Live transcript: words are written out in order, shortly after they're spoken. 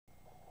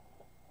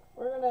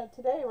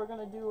today we're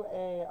gonna do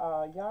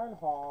a yarn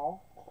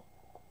haul,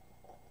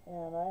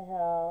 and I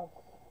have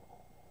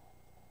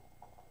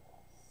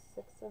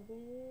 6 of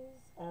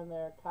these, and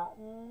they're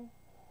cotton,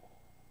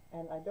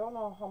 and I don't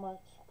know how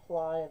much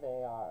ply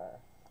they are.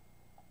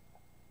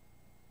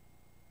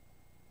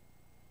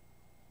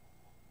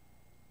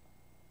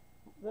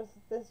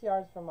 This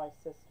yarn's from my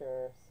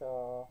sister,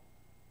 so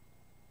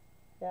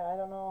yeah, I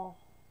don't know.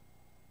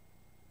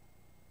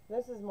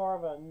 This is more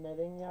of a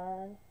knitting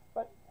yarn,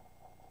 but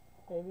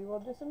maybe we'll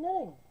do some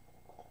knitting.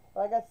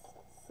 But I got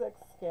 6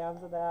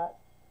 scans of that,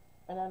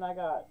 and then I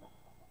got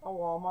a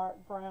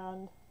Walmart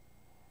brand.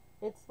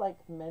 It's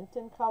like mint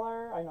in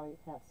color. I know you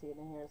can't see it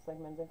in here. It's like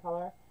mint in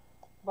color,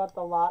 but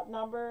the lot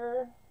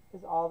number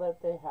is all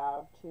that they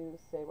have to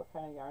say what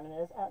kind of yarn it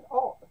is. And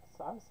oh,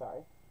 I'm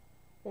sorry,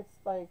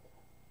 it's like,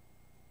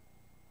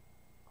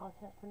 I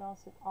can't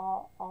pronounce it.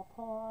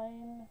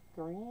 Alpine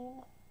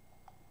green.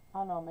 I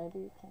don't know.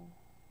 Maybe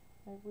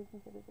we can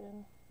get it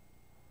in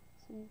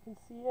so you can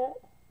see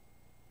it.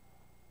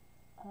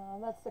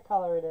 That's the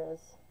color it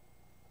is.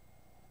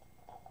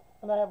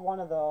 And I have one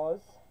of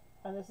those.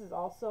 And this is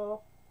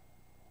also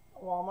a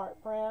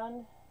Walmart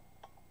brand.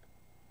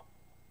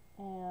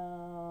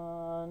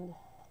 And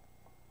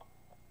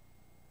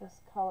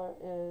this color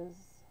is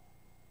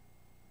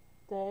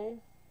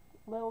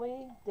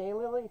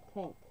Daylily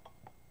Pink.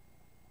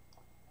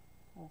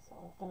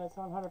 And it's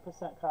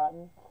 100%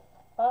 cotton.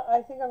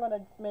 I think I'm going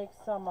to make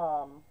some,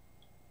 I'm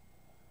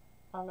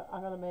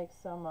going to make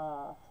some,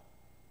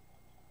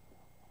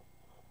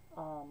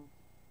 I'm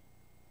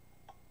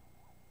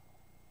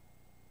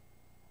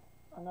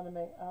going to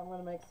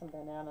make some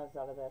bananas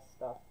out of this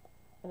stuff.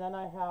 And then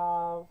I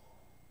have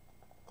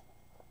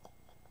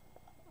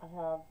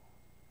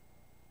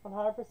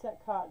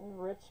 100% cotton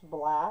rich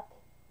black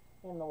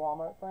in the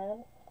Walmart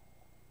brand.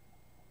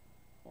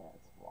 Yeah,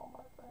 it's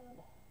Walmart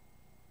brand.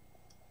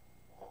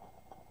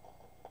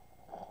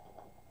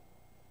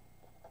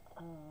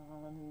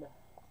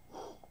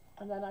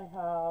 And then I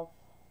have,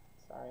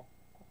 sorry,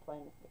 I'm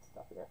playing with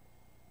stuff here.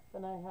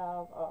 Then I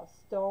have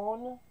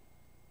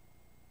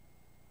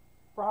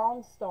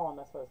brown stone,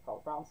 that's what it's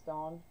called, brown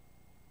stone.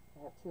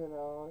 I have 2 of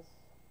those,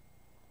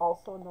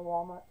 also in the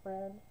Walmart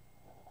brand.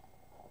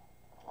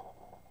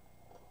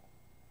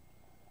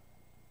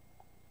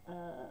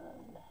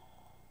 And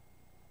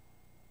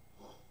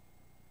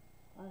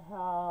I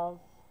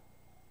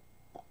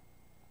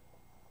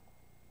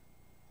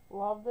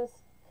love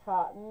this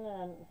cotton,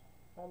 and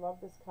I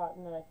love this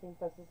cotton, and I think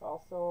this is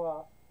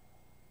also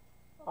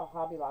a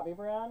Hobby Lobby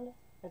brand.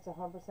 It's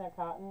 100%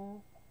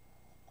 cotton,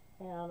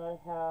 and I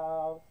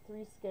have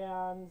 3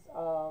 scans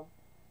of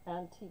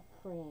antique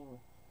cream.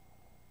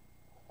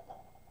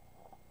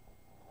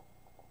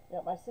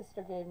 Yeah, my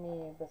sister gave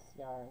me this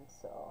yarn,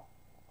 so.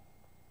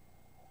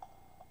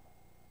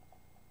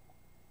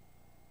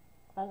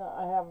 And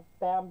I have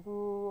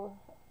bamboo,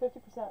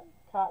 50%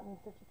 cotton,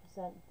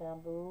 50%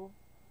 bamboo.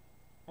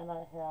 And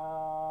I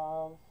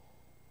have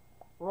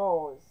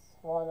rose,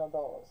 one of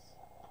those.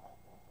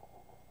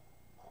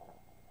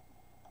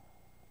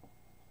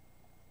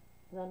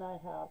 Then I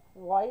have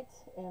white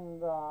in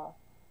the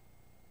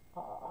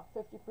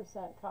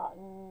 50%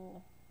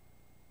 cotton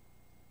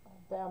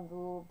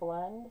bamboo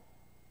blend.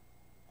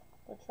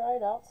 We'll try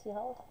it out, see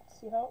how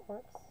it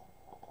works.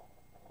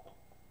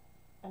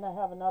 And I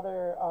have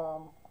another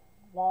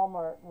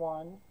Walmart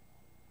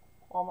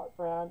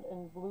brand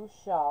in blue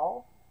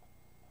shell.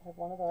 I have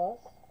one of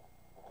those.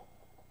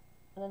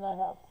 And then I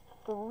have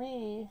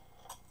 3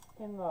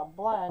 in the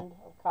blend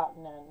of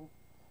cotton and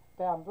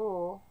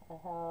bamboo. I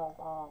have,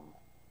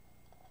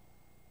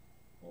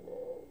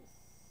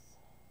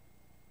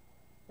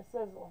 it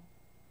says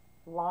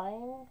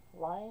line.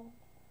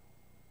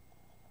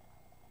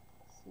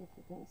 See if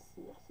you can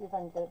see it. See if I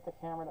can get the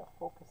camera to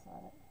focus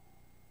on it.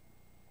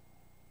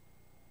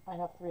 I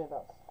have 3 of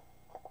those.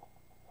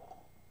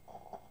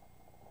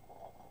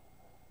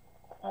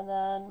 And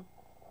then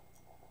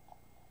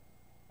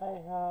I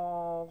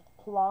have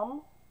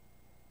plum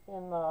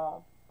in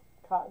the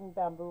cotton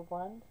bamboo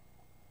blend.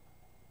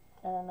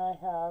 And I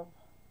have,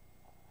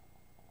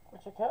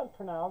 which I can't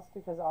pronounce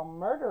because I'll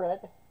murder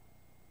it.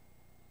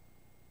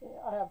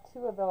 I have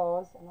 2 of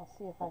those, and I'll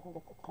see if I can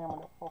get the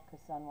camera to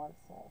focus on what it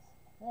says.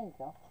 There you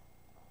go.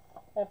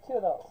 I have 2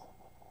 of those.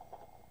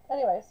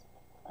 Anyways,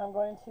 I'm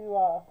going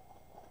to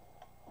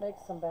make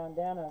some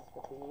bandanas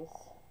with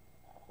these.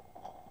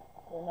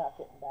 We're not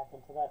getting back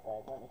into that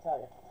bag, let me tell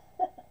you.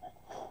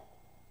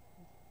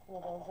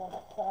 Put those on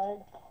the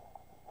side.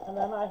 And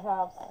then I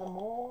have some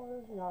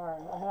more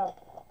yarn. I have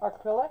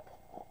acrylic.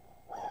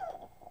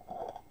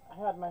 I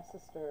had my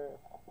sister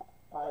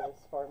buy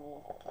this for me.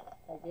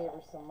 I gave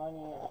her some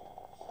money and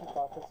she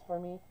bought this for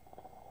me.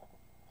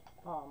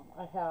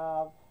 I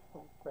have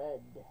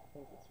red. I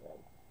think it's red.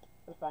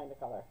 Let's find the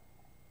color.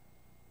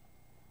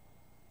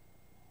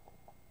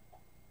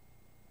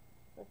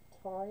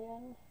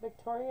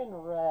 Victorian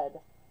red.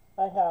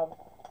 I have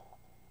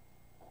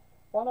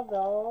one of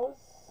those,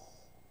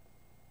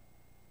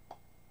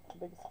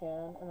 big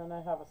scan, and then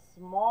I have a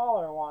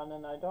smaller one,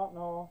 and I don't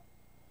know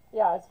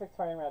Yeah, it's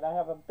Victorian red. I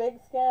have a big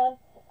scan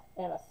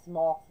and a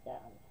small scan.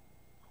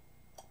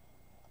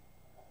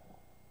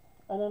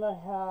 And then I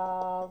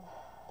have,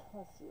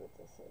 let's see what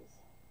this is.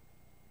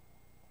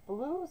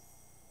 Blue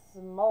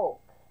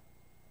Smoke.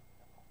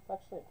 It's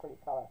actually a pretty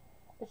color.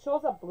 It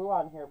shows up blue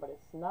on here, but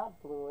it's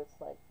not blue.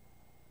 It's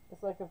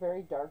like a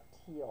very dark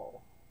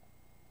teal.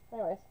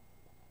 Anyways,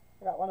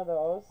 I got one of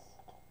those.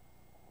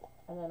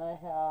 And then I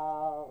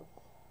have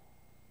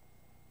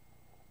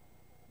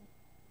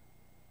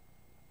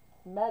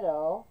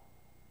Meadow.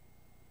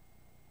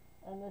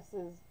 And this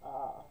is,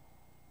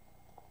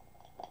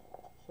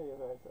 show you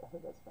who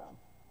that's from.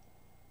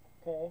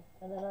 Okay,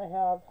 and then I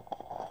have,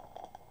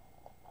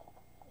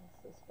 is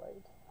this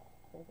white?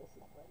 I think this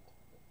is white.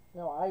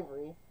 No,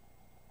 Ivory.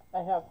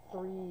 I have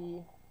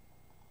 3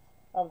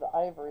 of the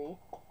Ivory,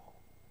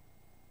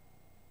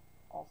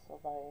 also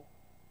by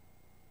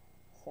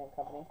the same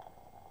company.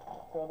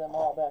 Throw them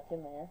all back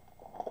in there.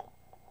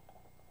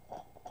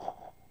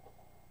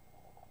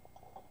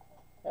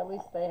 At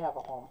least they have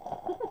a home.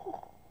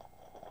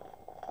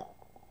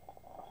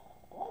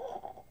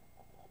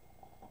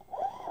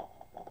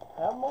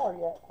 Have more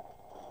yet.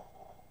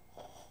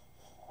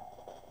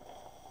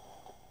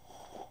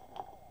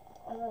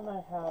 And then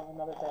I have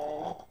another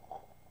bag.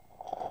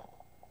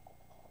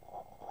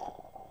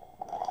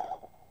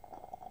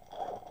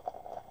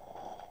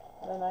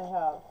 Then I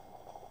have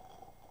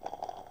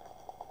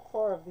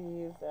 4 of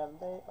these, and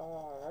they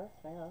are,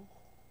 hang on,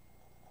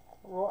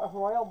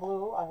 Royal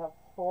Blue. I have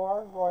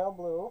 4 Royal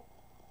Blue.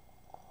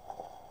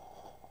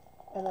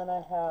 And then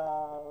I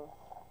have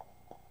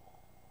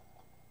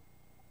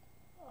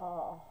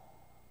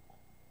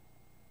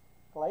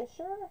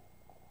Glacier?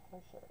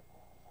 Glacier.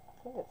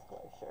 I think it's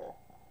Glacier.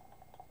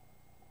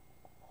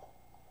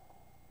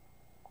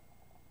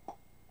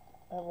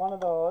 I have one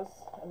of those,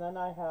 and then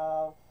I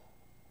have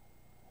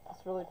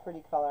this really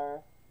pretty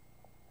color,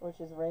 which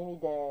is Rainy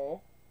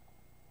Day.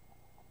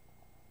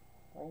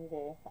 Rainy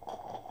Day.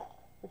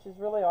 Which is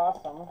really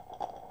awesome.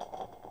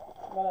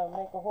 I'm going to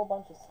make a whole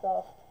bunch of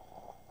stuff.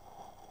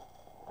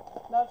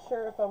 Not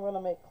sure if I'm going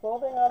to make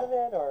clothing out of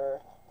it,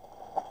 or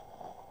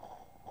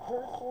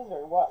purses,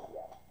 or what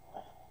yet.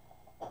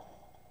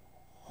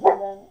 And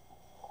then,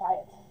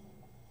 quiet.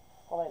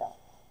 Go lay down.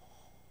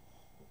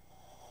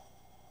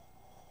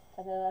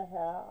 And then I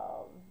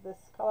have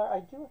this color. I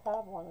do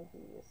have one of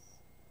these.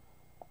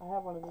 I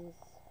have one of these.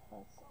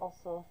 It's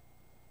also,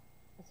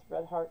 it's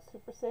Red Heart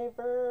Super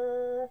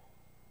Saver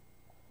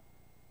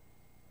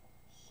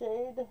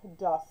Shade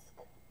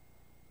Dusk.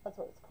 That's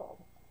what it's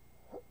called.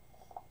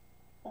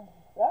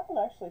 That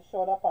one actually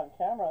showed up on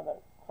camera, the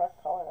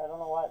correct color. I don't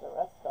know why the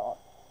rest don't.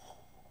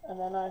 And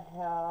then I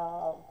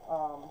have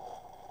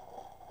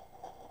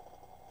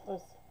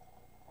this.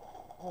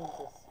 What is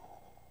this?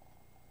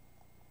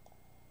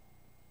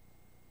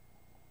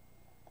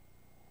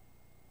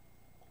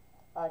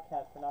 I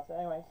can't pronounce it.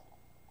 Anyways,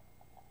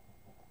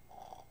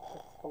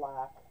 it's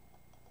black,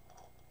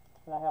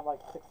 and I have like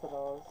 6 of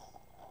those.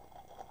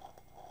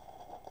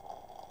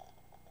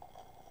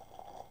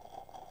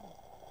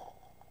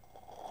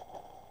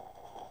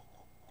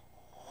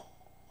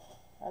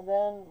 And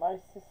then my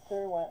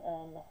sister went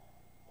and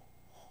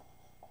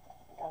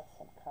got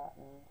some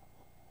cotton.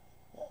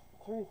 Got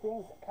 3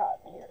 things of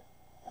cotton here.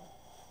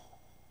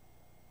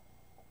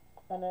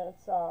 And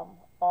it's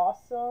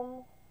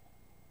Awesome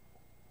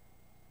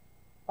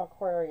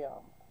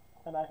Aquarium.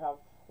 And I have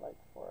like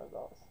 4 of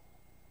those.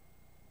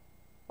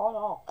 Oh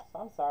no,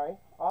 I'm sorry.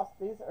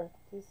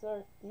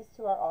 These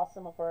 2 are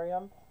Awesome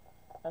Aquarium.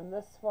 And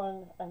this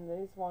one and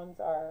these ones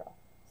are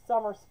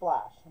Summer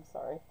Splash. I'm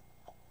sorry.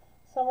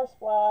 Summer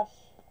Splash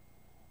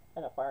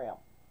and Aquarium.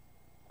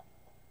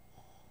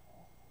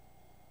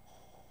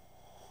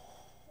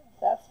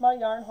 That's my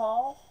yarn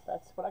haul.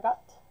 That's what I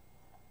got.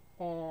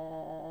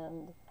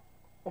 And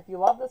if you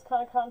love this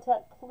kind of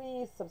content,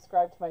 please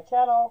subscribe to my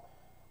channel.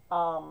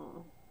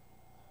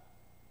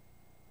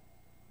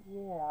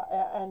 Yeah,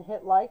 and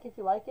hit like if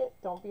you like it.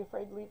 Don't be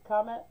afraid to leave a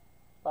comment.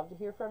 Love to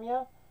hear from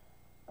you.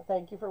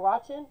 Thank you for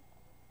watching,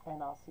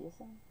 and I'll see you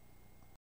soon.